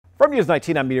From News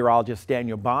 19, I'm meteorologist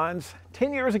Daniel Bonds.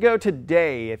 10 years ago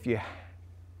today, if you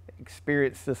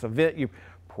experienced this event, you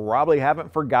probably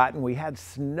haven't forgotten. We had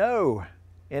snow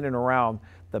in and around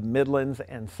the Midlands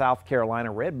and South Carolina.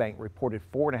 Red Bank reported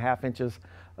 4.5 inches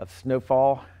of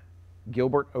snowfall.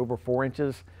 Gilbert over 4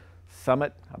 inches.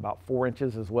 Summit about 4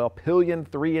 inches as well. Pillion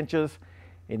 3 inches.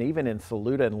 And even in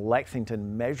Saluda and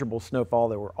Lexington, measurable snowfall.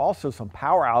 There were also some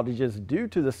power outages due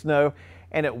to the snow.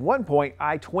 And at one point,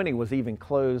 I-20 was even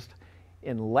closed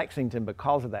in Lexington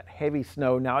because of that heavy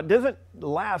snow. Now, it doesn't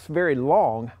last very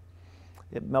long.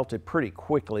 It melted pretty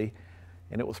quickly,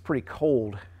 and it was pretty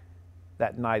cold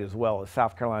that night as well, as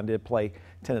South Carolina did play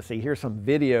Tennessee. Here's some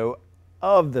video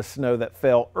of the snow that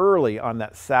fell early on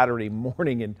that Saturday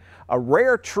morning, and a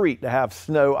rare treat to have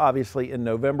snow, obviously, in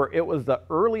November. It was the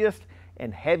earliest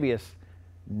and heaviest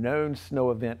known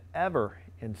snow event ever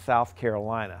in South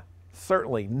Carolina.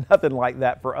 Certainly nothing like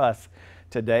that for us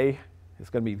today. It's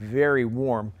going to be very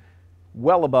warm,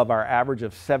 well above our average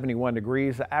of 71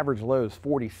 degrees. The average low is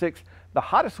 46. The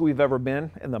hottest we've ever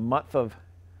been in the month of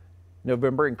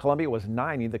November in Columbia was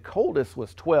 90. The coldest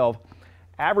was 12.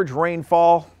 Average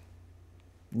rainfall,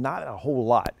 not a whole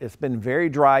lot. It's been very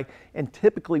dry, and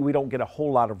typically we don't get a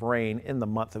whole lot of rain in the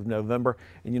month of November.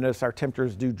 And you notice our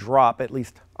temperatures do drop, at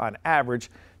least on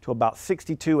average, to about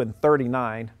 62 and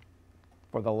 39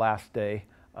 for the last day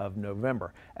of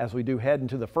November. As we do head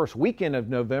into the first weekend of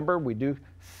November, we do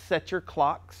set your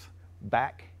clocks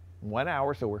back 1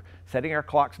 hour. So we're setting our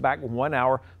clocks back 1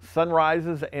 hour.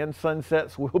 Sunrises and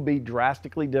sunsets will be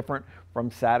drastically different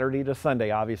from Saturday to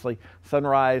Sunday, obviously.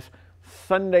 Sunrise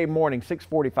Sunday morning,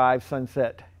 6:45,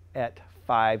 sunset at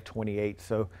 5:28.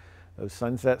 So those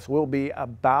sunsets will be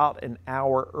about an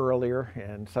hour earlier,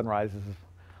 and sunrises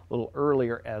a little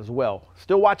earlier as well.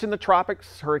 Still watching the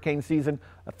tropics. Hurricane season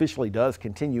officially does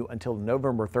continue until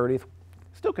November 30th.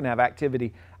 Still can have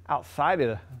activity outside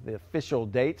of the official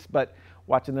dates, but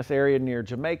watching this area near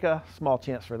Jamaica, small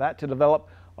chance for that to develop.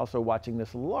 Also watching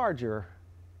this larger,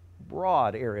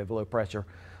 broad area of low pressure,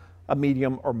 a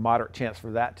medium or moderate chance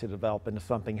for that to develop into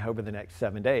something over the next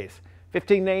 7 days.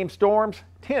 15 named storms,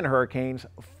 10 hurricanes,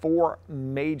 4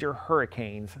 major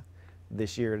hurricanes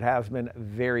this year. It has been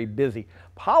very busy.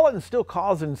 Pollen still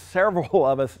causing several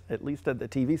of us, at least at the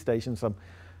TV station, some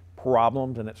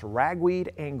problems, and it's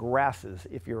ragweed and grasses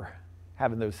if you're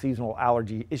having those seasonal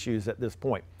allergy issues at this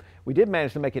point. We did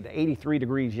manage to make it to 83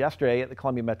 degrees yesterday at the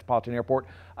Columbia Metropolitan Airport.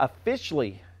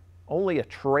 Officially, only a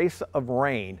trace of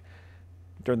rain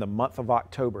during the month of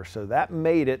October, so that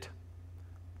made it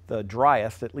the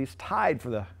driest, at least tied for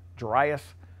the driest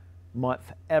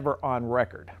month ever on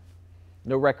record.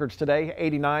 No records today.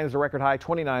 89 is the record high,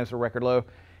 29 is the record low.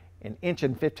 An inch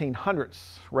and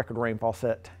 15/100ths record rainfall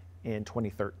set in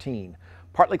 2013.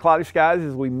 Partly cloudy skies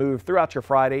as we move throughout your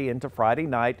Friday into Friday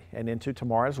night and into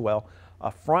tomorrow as well.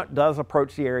 A front does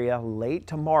approach the area late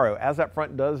tomorrow. As that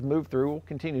front does move through, we'll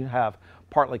continue to have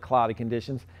partly cloudy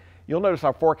conditions. You'll notice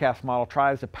our forecast model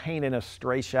tries to paint in a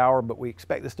stray shower, but we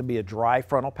expect this to be a dry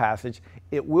frontal passage.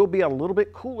 It will be a little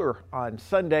bit cooler on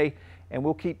Sunday, and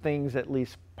we'll keep things at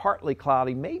least partly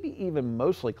cloudy, maybe even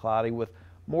mostly cloudy, with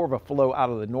more of a flow out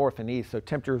of the north and east. So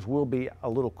temperatures will be a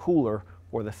little cooler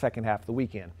for the second half of the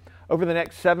weekend. Over the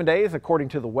next 7 days, according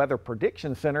to the Weather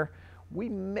Prediction Center, we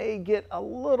may get a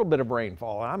little bit of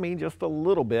rainfall. I mean, just a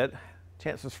little bit.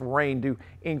 Chances for rain do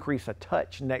increase a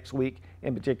touch next week.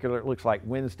 In particular, it looks like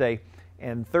Wednesday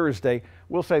and Thursday.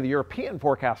 We'll say the European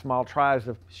forecast model tries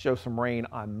to show some rain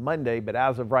on Monday, but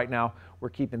as of right now, we're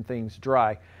keeping things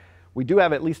dry. We do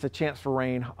have at least a chance for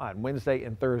rain on Wednesday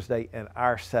and Thursday in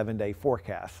our 7-day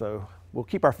forecast. So we'll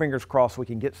keep our fingers crossed we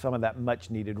can get some of that much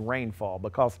needed rainfall,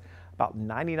 because about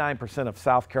 99% of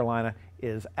South Carolina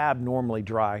is abnormally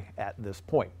dry at this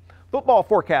point. Football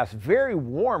forecast, very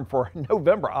warm for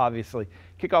November, obviously.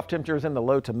 Kickoff temperatures in the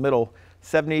low to middle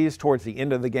 70s towards the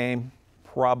end of the game,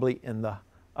 probably in the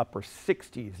upper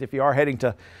 60s. If you are heading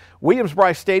to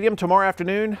Williams-Brice Stadium tomorrow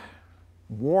afternoon,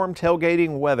 warm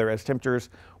tailgating weather as temperatures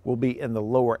will be in the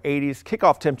lower 80s.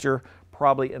 Kickoff temperature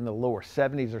probably in the lower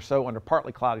 70s or so under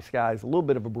partly cloudy skies. A little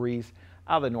bit of a breeze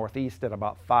out of the northeast at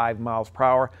about 5 miles per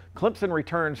hour. Clemson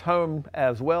returns home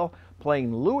as well,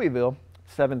 playing Louisville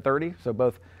 7:30. So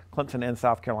both Clemson and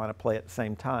South Carolina play at the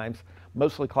same times.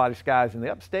 Mostly cloudy skies in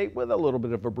the upstate with a little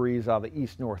bit of a breeze out of the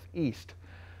east-northeast.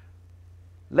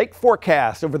 Lake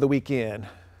forecast over the weekend.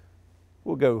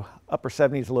 We'll go upper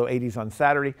 70s, low 80s on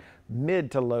Saturday,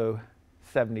 mid to low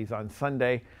 70s on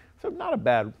Sunday. So not a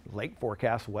bad lake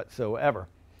forecast whatsoever.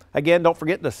 Again, don't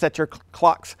forget to set your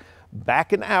clocks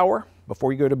back an hour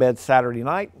before you go to bed Saturday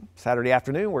night. Saturday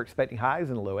afternoon, we're expecting highs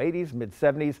in the low 80s, mid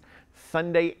 70s.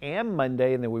 Sunday and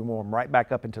Monday, and then we warm right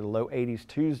back up into the low 80s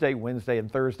Tuesday, Wednesday,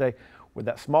 and Thursday, with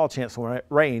that small chance of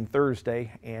rain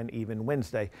Thursday and even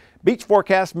Wednesday. Beach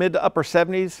forecast mid to upper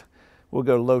 70s. We'll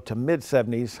go low to mid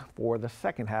 70s for the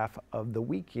second half of the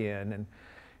weekend. And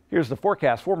here's the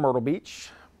forecast for Myrtle Beach.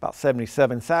 About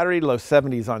 77 Saturday, low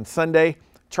 70s on Sunday.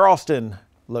 Charleston,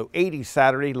 low 80s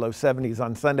Saturday, low 70s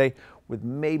on Sunday, with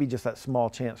maybe just that small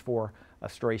chance for a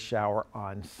stray shower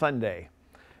on Sunday.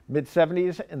 Mid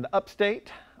 70s in the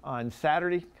upstate on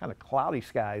Saturday, kind of cloudy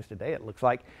skies today it looks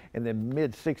like, and then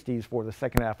mid 60s for the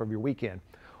second half of your weekend.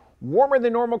 Warmer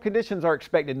than normal conditions are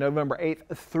expected November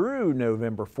 8th through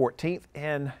November 14th,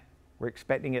 and we're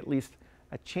expecting at least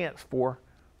a chance for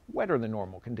wetter than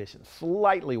normal conditions,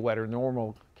 slightly wetter than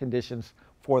normal conditions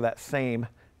for that same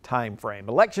time frame.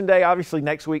 Election Day, obviously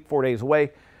next week, 4 days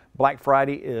away. Black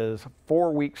Friday is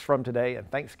 4 weeks from today, and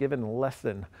Thanksgiving less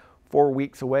than 4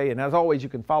 weeks away. And as always, you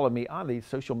can follow me on these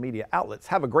social media outlets.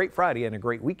 Have a great Friday and a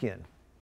great weekend.